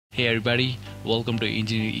Hey everybody, welcome to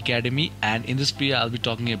Engineering Academy, and in this video I'll be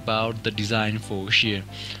talking about the design for shear.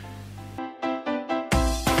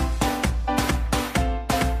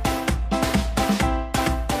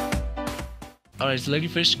 Alright, so let me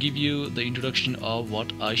first give you the introduction of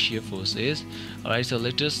what a shear force is. Alright, so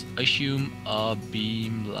let us assume a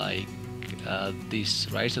beam like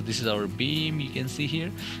this, right? So this is our beam, you can see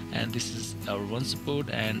here, and this is our one support,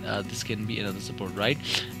 and this can be another support, right?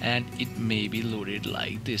 And it may be loaded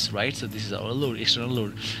like this, right? So this is our load, external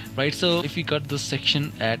load, right? So if we cut the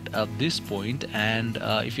section at this point, and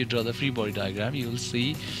if you draw the free body diagram, you will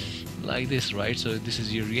see like this, right? So this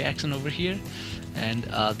is your reaction over here, and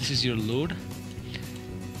this is your load,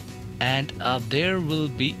 and there will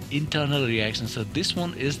be internal reaction. So this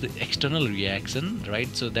one is the external reaction, right?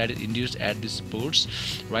 So that is induced at the supports,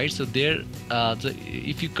 right? So there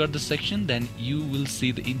if you cut the section, then you will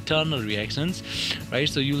see the internal reactions, right?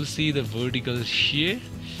 So you will see the vertical shear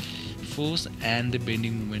force and the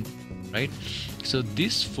bending moment, right? So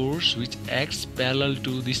this force which acts parallel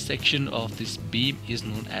to this section of this beam is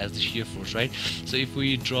known as the shear force, right? So if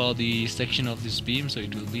we draw the section of this beam, so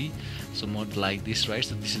it will be somewhat like this, right?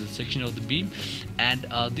 So this is the section of the beam, and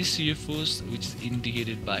this shear force, which is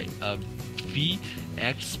indicated by V,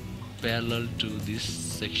 acts parallel to this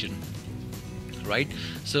section, right?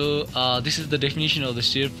 So this is the definition of the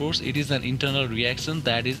shear force. It is an internal reaction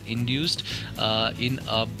that is induced in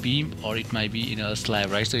a beam, or it might be in a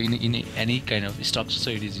slab, right? So in any kind of structure, so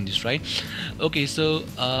it is induced, right? Okay, so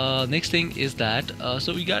next thing is that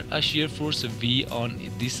so we got a shear force V on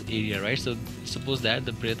this area, right? So suppose that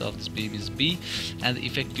the breadth of this beam is B and the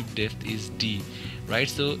effective depth is D, right?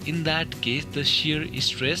 So in that case, the shear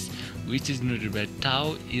stress, which is denoted by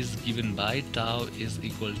tau, is given by tau is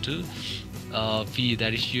equal to V,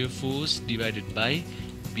 that is shear force, divided by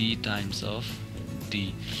B times of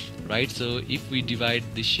D, right? So if we divide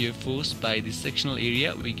the shear force by the sectional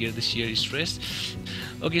area, we get the shear stress.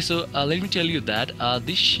 Okay, so let me tell you that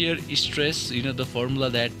this shear stress, the formula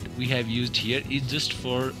that we have used here is just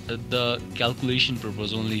for the calculation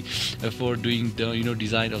purpose only, for doing the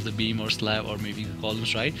design of the beam or slab or maybe the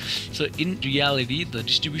columns, right? So in reality, the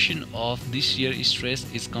distribution of this shear stress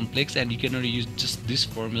is complex, and you cannot use just this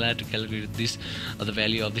formula to calculate this the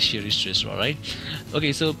value of the shear stress, right?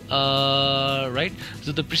 Okay, so right,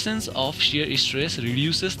 so the presence of shear stress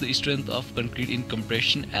reduces the strength of concrete in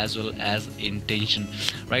compression as well as in tension,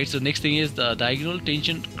 right? So next thing is the diagonal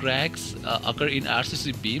tension cracks occur in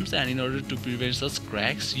RCC beams, and in order to prevent such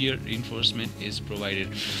cracks, shear reinforcement is provided,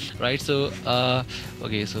 right? So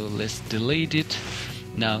okay, so let's delete it.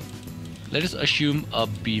 Now let us assume a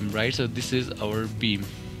beam, right? So this is our beam,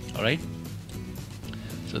 all right?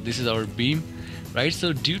 So this is our beam, right?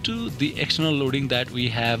 So due to the external loading that we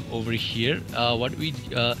have over here, what we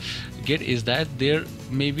get is that there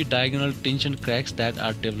may be diagonal tension cracks that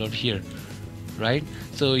are developed here, right?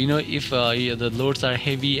 So if the loads are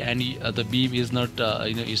heavy and the beam is not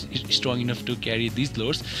is strong enough to carry these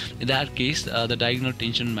loads, in that case the diagonal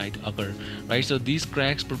tension might occur, right? So these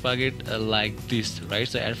cracks propagate like this, right?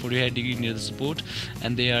 So at 45 degree near the support,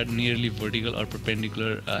 and they are nearly vertical or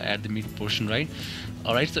perpendicular at the mid portion, right?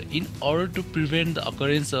 Alright, so in order to prevent the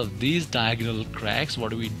occurrence of these diagonal cracks,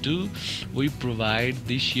 what we do, we provide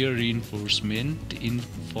the shear reinforcement in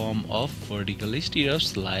form of vertical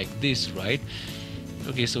stirrups like this, right?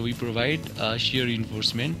 Okay, so we provide shear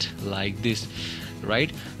reinforcement like this,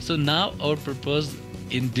 right? So now our purpose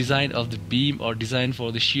in design of the beam or design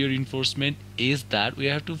for the shear reinforcement is that we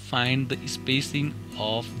have to find the spacing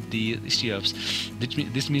of the stirrups.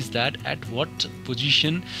 This means that at what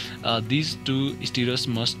position these two stirrups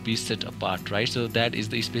must be set apart, right? So that is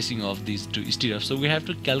the spacing of these two stirrups. So we have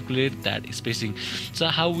to calculate that spacing. So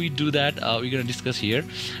how we do that, we're going to discuss here,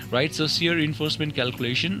 right? So shear reinforcement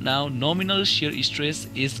calculation. Now nominal shear stress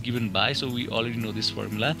is given by, so we already know this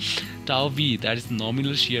formula, tau V, that is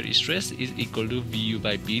nominal shear stress, is equal to VU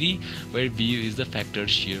by PD, where VU is the factor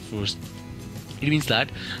shear force. It means that,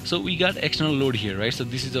 so we got external load here, right? So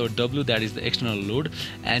this is our W, that is the external load,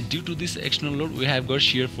 and due to this external load, we have got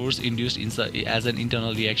shear force induced inside as an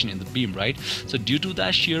internal reaction in the beam, right? So due to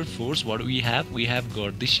that shear force, what we have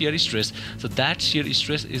got the shear stress. So that shear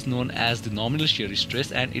stress is known as the nominal shear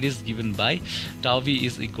stress, and it is given by tau V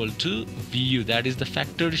is equal to VU, that is the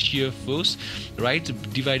factor shear force, right,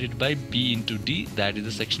 divided by B into D, that is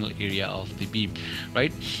the sectional area of the beam,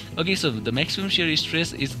 right? Okay, so the maximum shear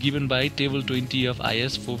stress is given by table 20 20 of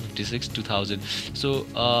IS 456 2000. So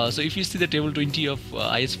so if you see the table 20 of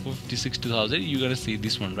IS 456 2000, you're gonna see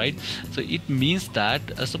this one, right? So it means that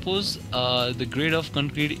suppose the grade of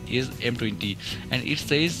concrete is M20 and it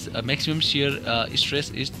says maximum shear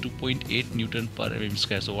stress is 2.8 Newton per mm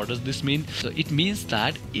square. So what does this mean? So it means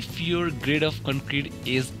that if your grade of concrete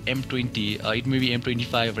is M20, it may be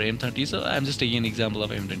M25 or M30. So I'm just taking an example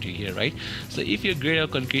of M20 here, right? So if your grade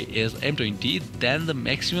of concrete is M20, then the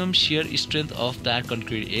maximum shear strength of that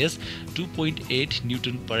concrete is 2.8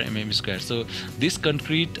 Newton per mm square. So this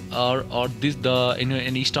concrete or this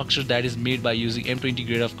any structure that is made by using M20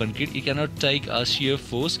 grade of concrete, it cannot take a shear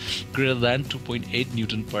force greater than 2.8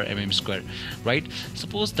 Newton per mm square, right?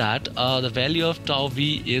 Suppose that the value of tau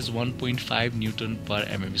v is 1.5 Newton per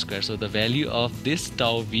mm square. So the value of this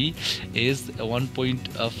tau v is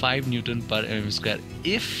 1.5 Newton per mm square.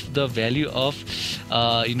 If the value of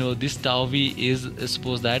this tau v is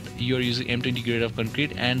suppose that you are using M20 grade of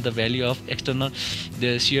concrete and the value of external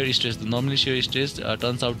the shear stress, the nominal shear stress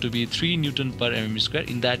turns out to be 3 Newton per mm square,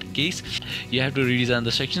 in that case you have to redesign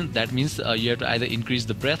the section. That means you have to either increase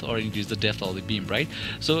the breadth or increase the depth of the beam, right?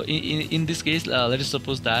 So in this case, let us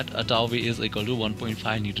suppose that a tau v is equal to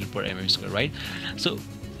 1.5 Newton per mm square, right? So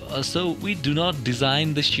we do not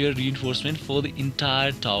design the shear reinforcement for the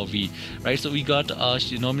entire tau v, right? So we got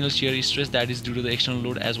nominal shear stress that is due to the external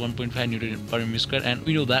load as 1.5 Newton per mm square, and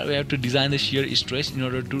we know that we have to design the shear stress in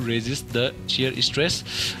order to resist the shear stress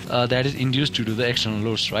that is induced due to the external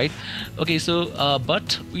loads, right? Okay, so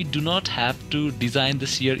but we do not have to design the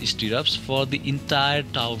shear stirrups for the entire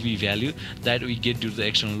tau v value that we get due to the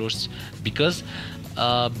external loads, because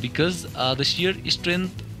the shear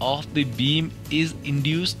strength of the beam is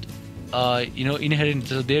induced inherent.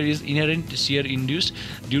 So there is inherent shear induced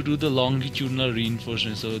due to the longitudinal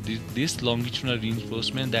reinforcement. So this longitudinal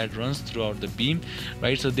reinforcement that runs throughout the beam,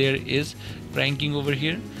 right? So there is cranking over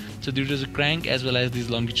here. So due to the crank as well as this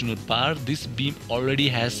longitudinal bar, this beam already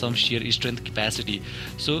has some shear strength capacity.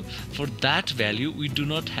 So for that value, we do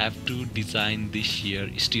not have to design the shear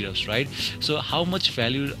stirrups, right? So how much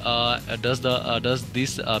value does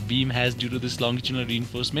this beam has due to this longitudinal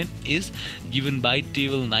reinforcement is given by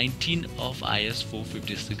table 19 of IS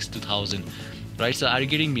 456 2000. Right, so are you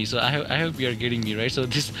getting me? So I hope you are getting me, right? So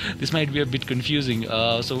this might be a bit confusing.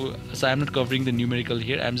 So I'm not covering the numerical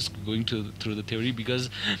here. I'm just going through the theory, because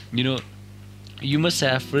you must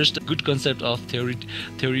have first a good concept of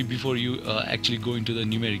theory before you actually go into the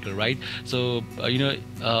numerical, right? So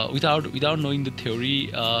without knowing the theory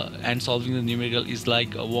and solving the numerical is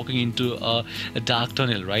like walking into a dark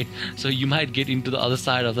tunnel, right? So you might get into the other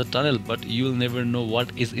side of the tunnel, but you will never know what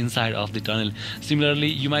is inside of the tunnel. Similarly,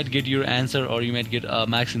 you might get your answer or you might get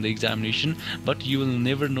marks in the examination, but you will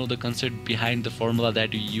never know the concept behind the formula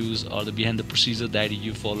that you use or behind the procedure that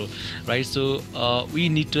you follow, right? So we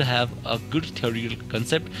need to have a good theoretical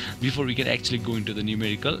concept before we can actually go into the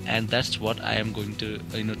numerical, and that's what I am going to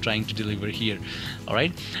trying to deliver here. All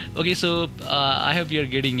right, okay, so I hope you're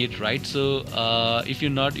getting it right. So if you're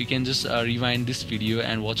not, you can just rewind this video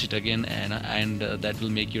and watch it again, and that will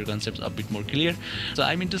make your concepts a bit more clear. So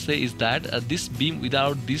I mean to say is that this beam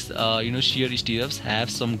without this shear stirrups have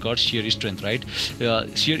some gut shear strength, right?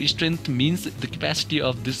 Shear strength means the capacity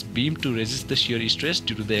of this beam to resist the shear stress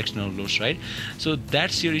due to the external loads, right? So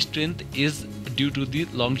that shear strength is due to the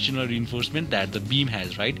longitudinal reinforcement that the beam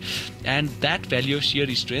has, right? And that value of shear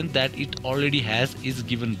strength that it already has is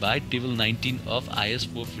given by table 19 of IS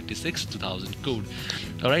 456 2000 code.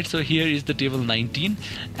 Alright, so here is the table 19,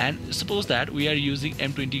 and suppose that we are using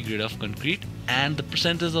M20 grade of concrete and the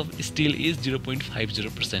percentage of steel is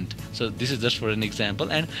 0.50%. So this is just for an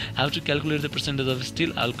example, and how to calculate the percentage of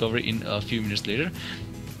steel I'll cover in a few minutes later.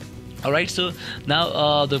 Alright, so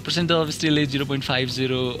now the percentage of steel is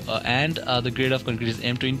 0.50 and the grade of concrete is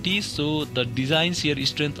M20. So the design shear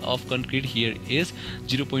strength of concrete here is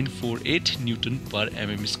 0.48 Newton per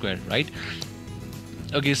mm square, right?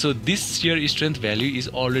 Okay, so this shear strength value is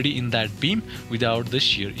already in that beam without the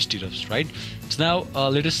shear stirrups, right? So now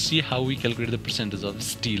let us see how we calculate the percentage of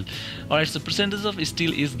steel. Alright, so percentage of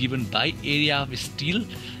steel is given by area of steel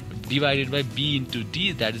divided by B into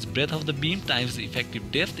D, that is breadth of the beam times the effective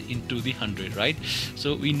depth into the 100, right?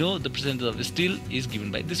 So we know the percentage of steel is given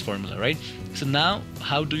by this formula, right? So now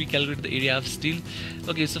how do we calculate the area of steel?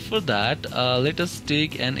 Okay, so for that let us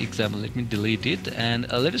take an example. Let me delete it, and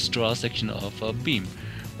let us draw a section of a beam,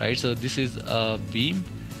 right? So this is a beam,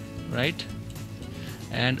 right?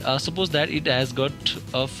 And suppose that it has got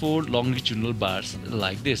 4 longitudinal bars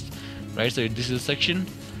like this, right? So this is a section,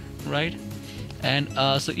 right? And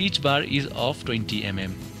so each bar is of 20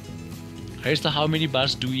 mm, right? So how many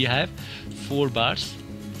bars do we have? 4 bars,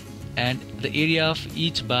 and the area of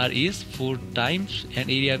each bar is 4 times, and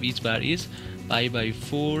area of each bar is pi by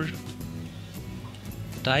 4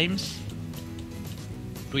 times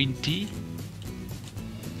 20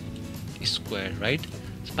 square, right?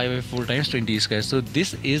 So pi by 4 times 20 square. So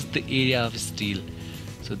this is the area of steel.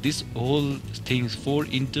 So this whole thing, 4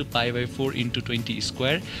 into pi by 4 into 20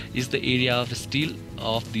 square, is the area of steel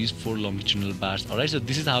of these 4 longitudinal bars. Alright, so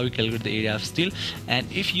this is how we calculate the area of steel, and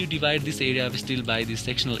if you divide this area of steel by the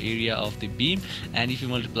sectional area of the beam, and if you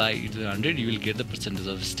multiply it with 100, you will get the percentage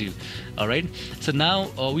of steel. Alright, so now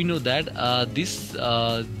we know that this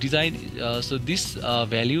design, so this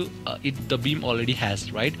value the beam already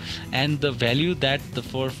has, right? And the value that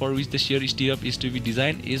for which the shear stirrup is to be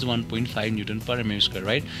designed is 1.5 Newton per mm square,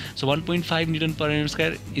 right? So 1.5 Newton per mm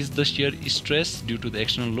square is the shear stress due to the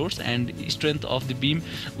external loads, and strength of the beam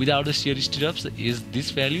without the shear stirrups is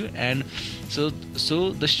this value. And so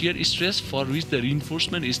the shear stress for which the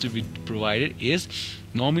reinforcement is to be provided is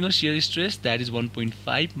nominal shear stress, that is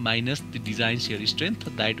 1.5 minus the design shear strength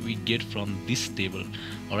that we get from this table.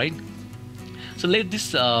 Alright, so let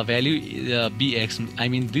this value be x, I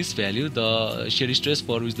mean this value, the shear stress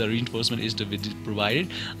for which the reinforcement is to be provided,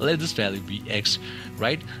 let this value be x,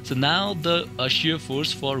 right? So now the shear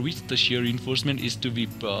force for which the shear reinforcement is to be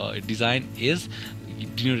designed is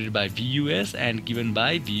denoted by VUS, and given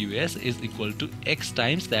by VUS is equal to x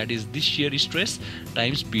times, that is this shear stress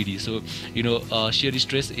times BD. So you know shear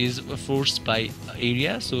stress is force by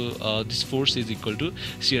area, so this force is equal to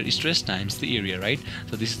shear stress times the area, right?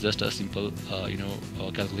 So this is just a simple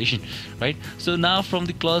calculation, right? So now from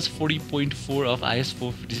the clause 40.4 of IS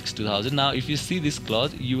 456-2000, now if you see this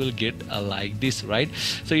clause, you will get like this, right?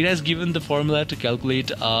 So it has given the formula to calculate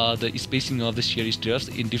the spacing of the shear stirrups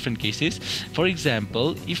in different cases. For example,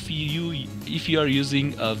 if you are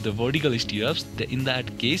using the vertical stirrups, in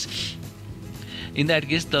that case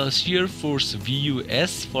the shear force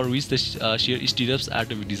VUS for which the shear stirrups are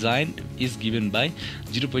to be designed is given by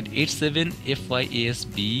 0.87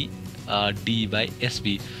 FYASB D by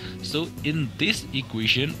SV. So in this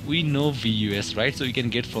equation we know VUS, right? So you can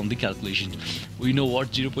get from the calculation. We know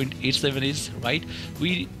what 0.87 is, right?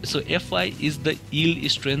 So Fy is the yield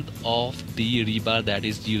strength of the rebar that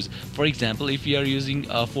is used. For example, if you are using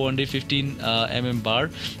a 415 mm bar,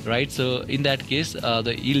 right? So in that case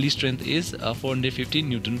the yield strength is 415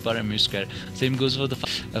 Newton per mm square. Same goes for the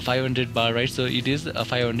 500 bar, right? So it is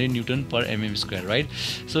 500 Newton per mm square, right?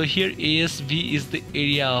 So here ASV is the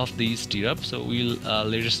area of the stirrup. So we'll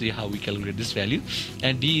later see how we calculate this value,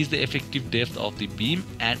 and D is the effective depth of the beam,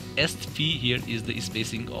 and SV here is the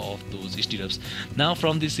spacing of those stirrups. Now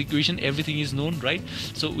from this equation everything is known, right?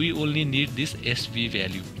 So we only need this SV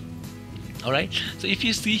value. Alright, so if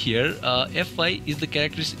you see here Fy is the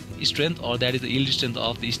characteristic strength, or that is the yield strength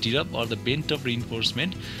of the stirrup or the bent of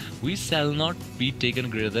reinforcement, which shall not be taken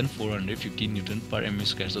greater than 415 Newton per mm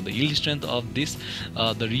square. So the yield strength of this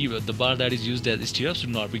the bar that is used as stirrup should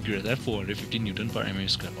not be greater than 415 Newton per mm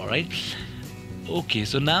square. Alright, okay,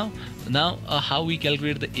 so now how we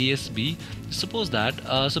calculate the ASB. Suppose that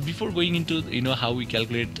so before going into how we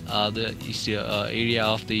calculate the area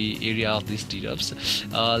of the stirrups,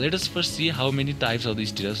 let us first see how many types of the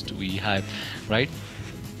stirrups do we have, right?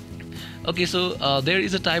 Okay, so there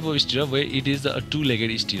is a type of stirrup where it is a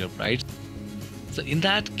two-legged stirrup, right? So in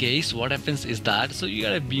that case what happens is that, so you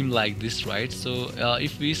got a beam like this, right? So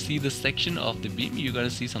if we see the section of the beam, you're gonna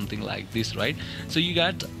see something like this, right? So you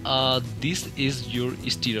got this is your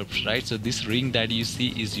stirrups, right? So this ring that you see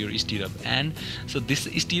is your stirrup, and so this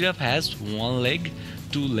stirrup has one leg,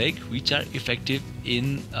 two leg, which are effective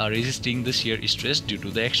in resisting the shear stress due to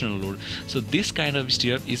the external load. So this kind of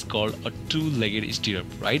stirrup is called a two-legged stirrup,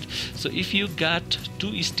 right? So if you got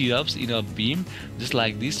two stirrups in a beam just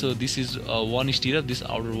like this, so this is one stirrup, this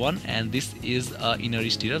outer one, and this is inner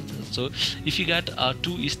stirrup. So if you got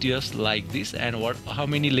two stirrups like this, and how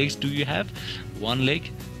many legs do you have? One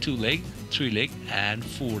leg, two leg, three leg, and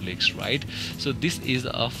four legs, right? So this is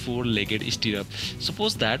a four-legged stirrup.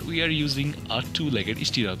 Suppose that we are using a two-legged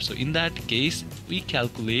stirrup, so in that case we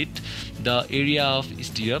calculate the area of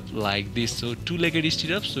stirrup like this. So two-legged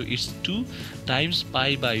stirrup, so it's 2 times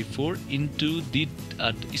pi by 4 into the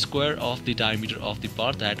square of the diameter of the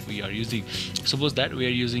bar that we are using. Suppose that we are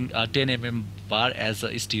using a 10 mm bar as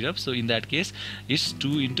a stirrup, so in that case it's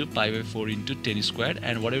 2 into pi by 4 into 10 squared,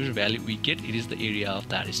 and whatever value we get, it is the area of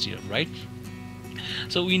that stirrup, right?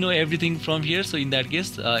 So we know everything from here. So in that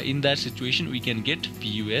case, in that situation, we can get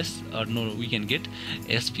VUS, or no, we can get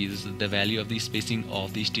SV, this is the value of the spacing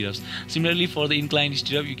of the stirrups. Similarly, for the inclined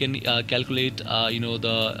stirrup, you can calculate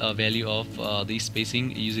the value of the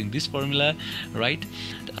spacing using this formula, right?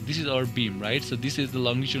 this is our beam, right? So this is the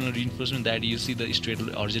longitudinal reinforcement that you see the straight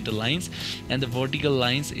horizontal lines, and the vertical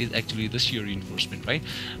lines is actually the shear reinforcement, right?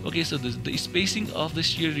 Okay, so the spacing of the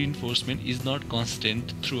shear reinforcement is not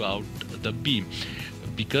constant throughout the beam,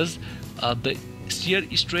 because the shear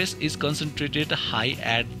stress is concentrated high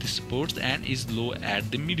at the supports and is low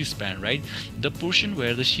at the midspan, right? The portion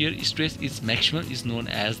where the shear stress is maximal is known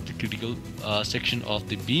as the critical section of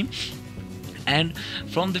the beam, and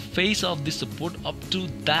from the face of the support up to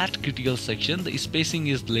that critical section, the spacing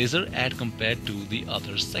is lesser as compared to the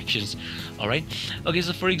other sections. All right. Okay,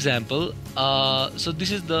 so for example, so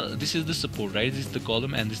this is the support, right? This is the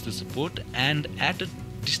column and this is the support, and at a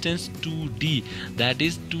distance 2d, that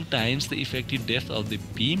is 2 times the effective depth of the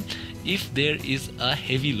beam, if there is a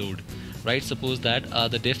heavy load, right? Suppose that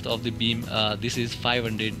the depth of the beam, this is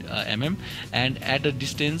 500 mm, and at a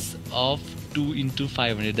distance of 2 into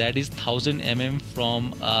 500, that is 1000 mm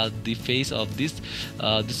from the face of this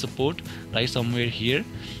the support, right, somewhere here,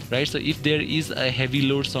 right? So if there is a heavy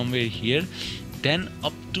load somewhere here, then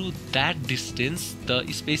up to that distance the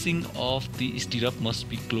spacing of the stirrup must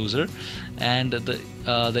be closer, and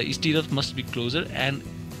the stirrup must be closer, and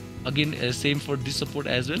again same for this support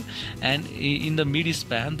as well, and in the mid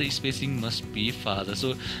span the spacing must be farther.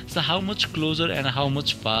 So how much closer and how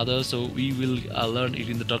much farther, so we will learn it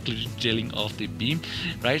in the detailing of the beam,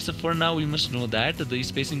 right? So for now we must know that the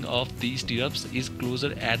spacing of the stirrups is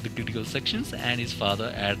closer at the critical sections and is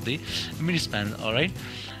farther at the mid span. All right.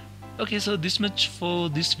 Okay, so this much for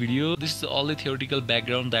this video. This is all the theoretical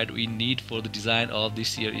background that we need for the design of the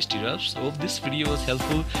shear stirrups. Hope this video was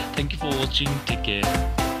helpful. Thank you for watching. Take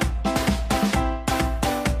care.